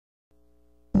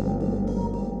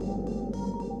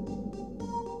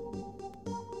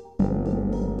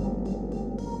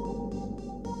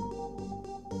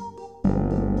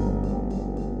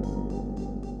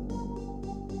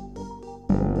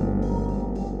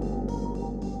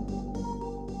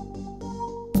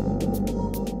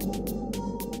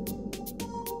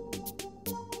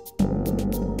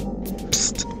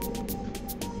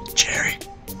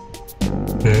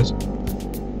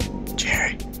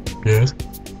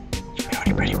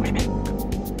pretty women.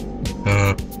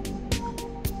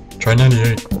 Try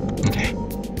 98. Okay.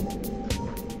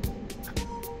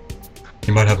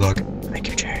 You might have luck. Thank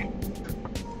you, Jerry.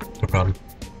 No problem.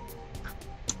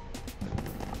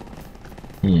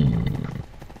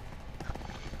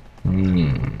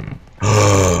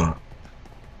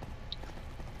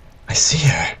 I see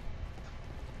her.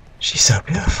 She's so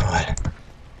beautiful.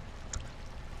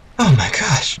 Oh my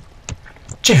gosh.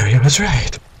 Jerry was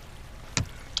right.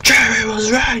 Jerry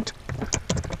was right.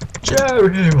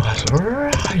 Jerry was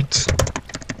right.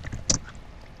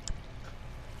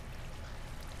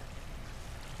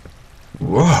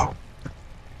 Whoa.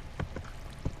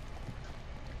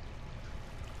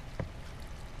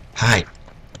 Hi.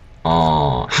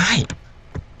 Oh, hi.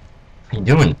 How you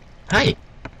doing? Hi.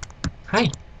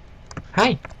 Hi.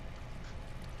 Hi.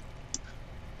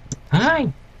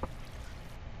 Hi.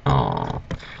 Oh.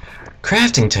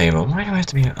 Crafting table. Why do I have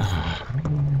to be?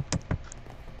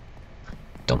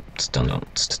 Don't.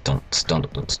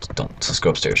 Let's go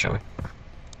upstairs, shall we?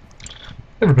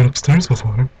 Never been upstairs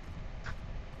before.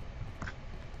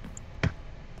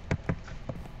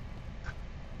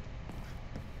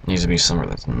 Needs to be somewhere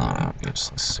that's not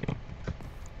obvious. Let's see.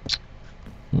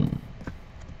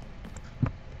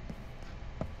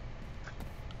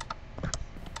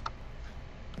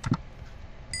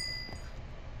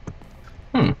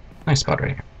 Nice spot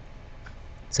right here.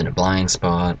 It's in a blind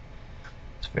spot.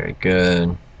 It's very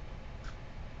good.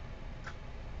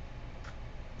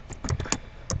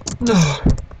 No.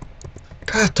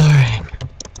 God dang.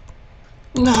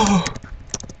 No.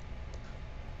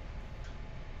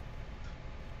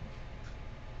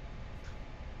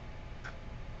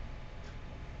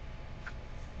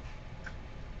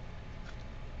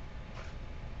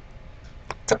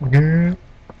 What's up, girl?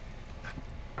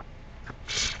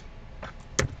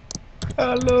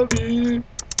 I love you.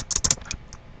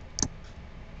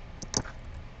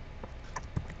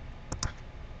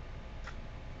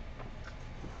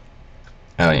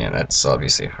 Oh yeah, that's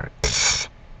obviously hard. What's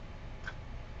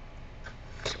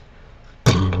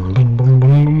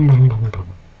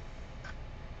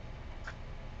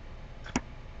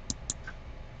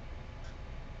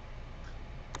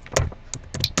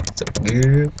up,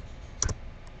 girl?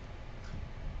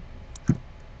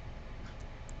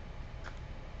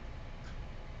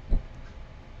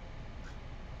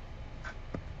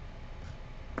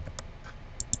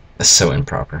 That's so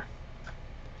improper.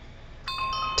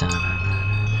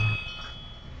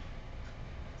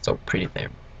 So pretty there.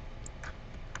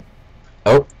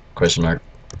 Oh, question mark.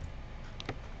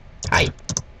 Hi.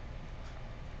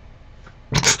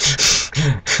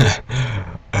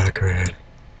 Accurate.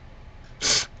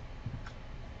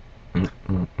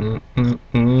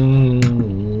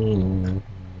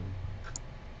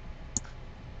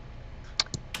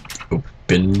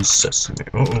 Open sesame.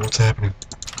 Uh-oh, what's happening?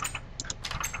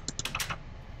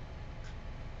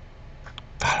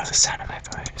 Follow the sound of my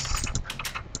voice.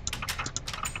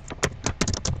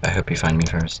 I hope you find me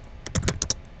first.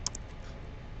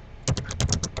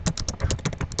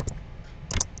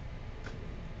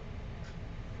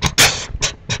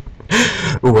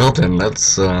 Well then,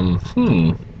 that's,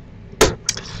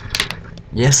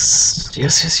 Yes.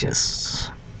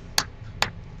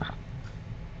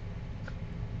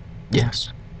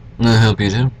 Yes. I hope you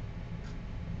do.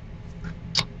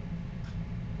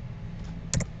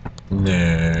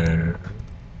 No.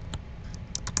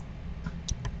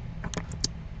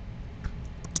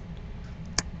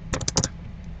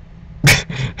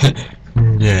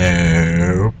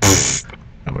 No.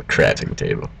 I'm a crafting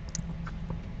table.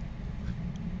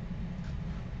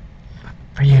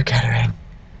 For you, Kettering.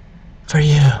 For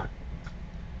you.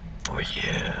 For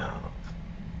you.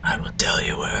 I will tell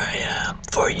you where I am.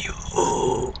 For you.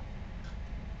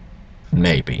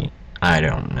 Maybe. I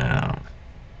don't know.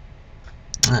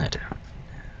 I don't.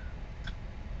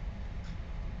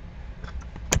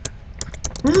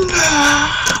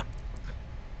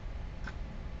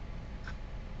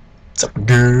 What's up,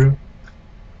 girl?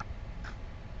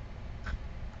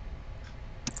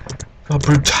 A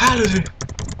brutality.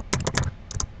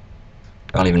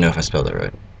 I don't even know if I spelled it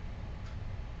right.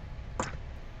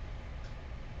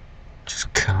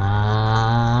 Just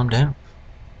calm down.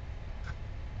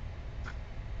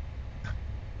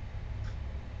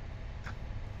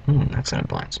 That's in a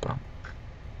blind spot.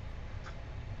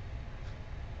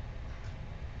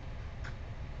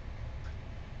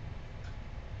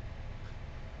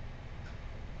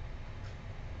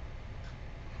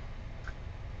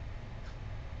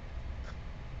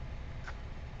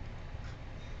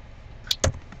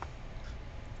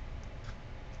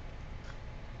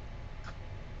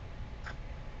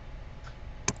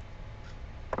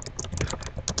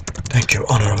 Thank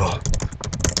you, Honorable.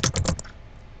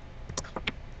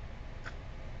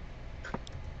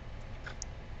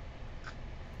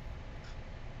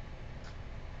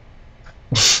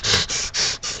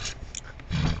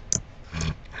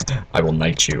 I will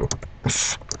knight you.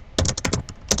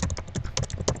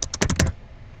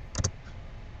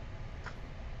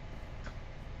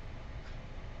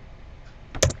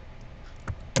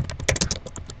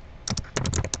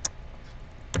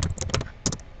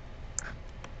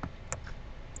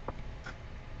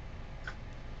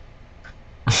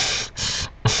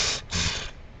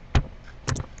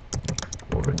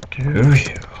 Or do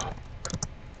you?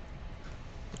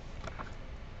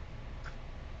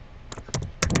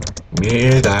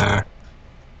 Me there.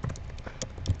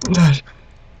 Not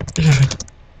even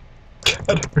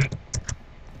Catherine.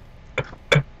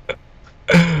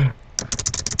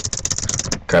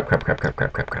 Crap, crap, crap, crap,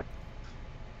 crap, crap, crap.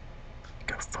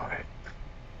 Go for it.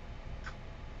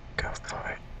 Go for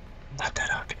it. Not that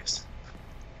obvious.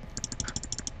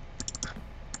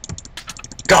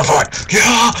 Go for it!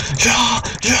 Yeah! Yeah!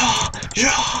 Yeah!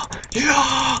 Yeah!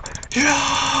 Yeah!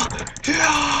 Yeah!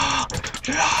 Yeah!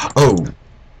 Yeah! Oh!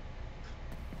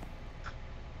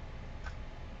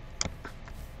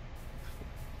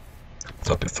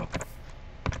 So beautiful.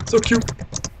 So cute.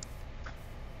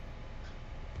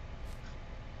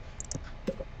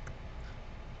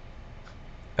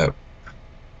 Oh.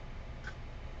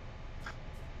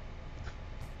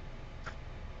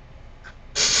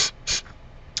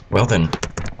 Well then,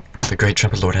 the great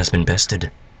Trumpet Lord has been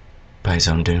bested by his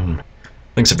own doom.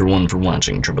 Thanks everyone for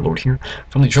watching. Trumpet Lord here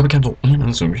from the Trumpet Capital and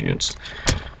Associates.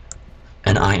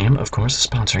 And I am, of course,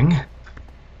 sponsoring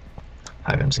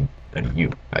Hive MC and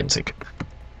you, hide and seek.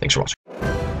 Thanks for watching.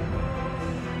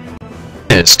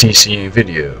 This TCA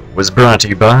video was brought to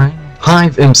you by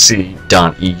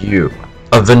HiveMC.eu,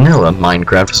 a vanilla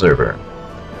Minecraft server.